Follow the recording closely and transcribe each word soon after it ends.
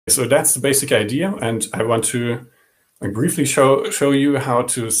So that's the basic idea, and I want to briefly show you how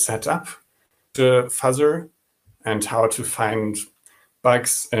to set up the fuzzer and how to find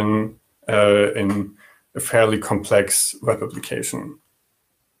bugs in a fairly complex web application.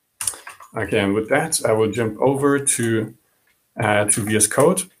 Okay, and with that, I will jump over to VS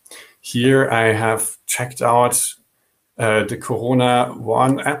Code. Here I have checked out the Corona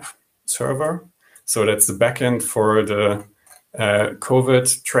One app server. So that's the backend for the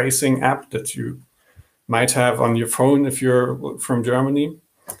COVID tracing app that you might have on your phone if you're from Germany.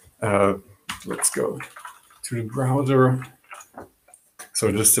 Let's go to the browser.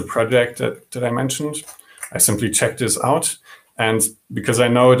 So this is the project that I mentioned. I simply checked this out. And because I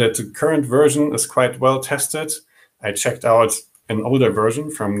know that the current version is quite well tested, I checked out an older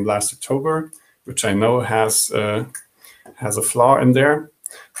version from last October, which I know has a flaw in there.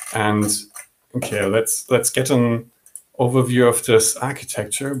 And okay, let's get an overview of this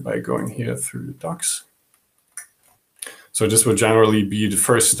architecture by going here through the docs. So this would generally be the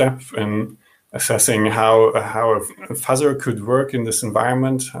first step in assessing how a fuzzer could work in this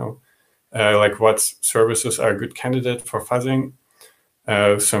environment, how like what services are a good candidate for fuzzing.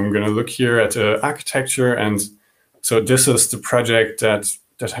 So I'm going to look here at the architecture, and so this is the project that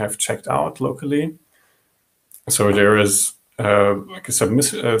I have checked out locally. So there is like a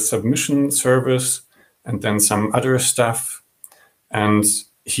submission service, and then some other stuff. And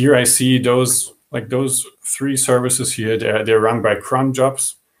here I see those three services here. They're run by cron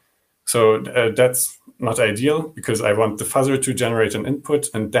jobs. So that's not ideal, because I want the fuzzer to generate an input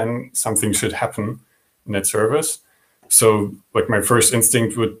and then something should happen in that service. So like my first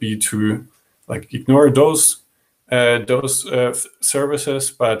instinct would be to like ignore those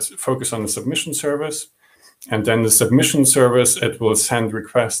services, but focus on the submission service. And then the submission service, it will send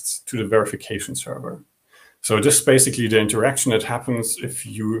requests to the verification server. So this is basically the interaction that happens if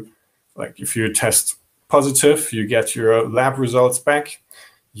you test positive, you get your lab results back.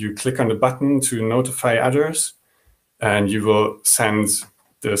 You click on the button to notify others, and you will send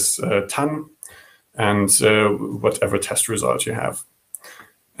this ton and whatever test result you have.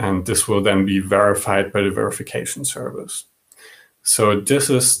 And this will then be verified by the verification service. So this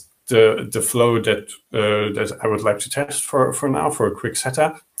is the flow that I would like to test for now, for a quick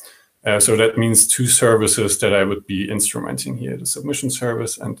setup. So that means two services that I would be instrumenting here, the submission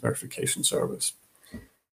service and verification service.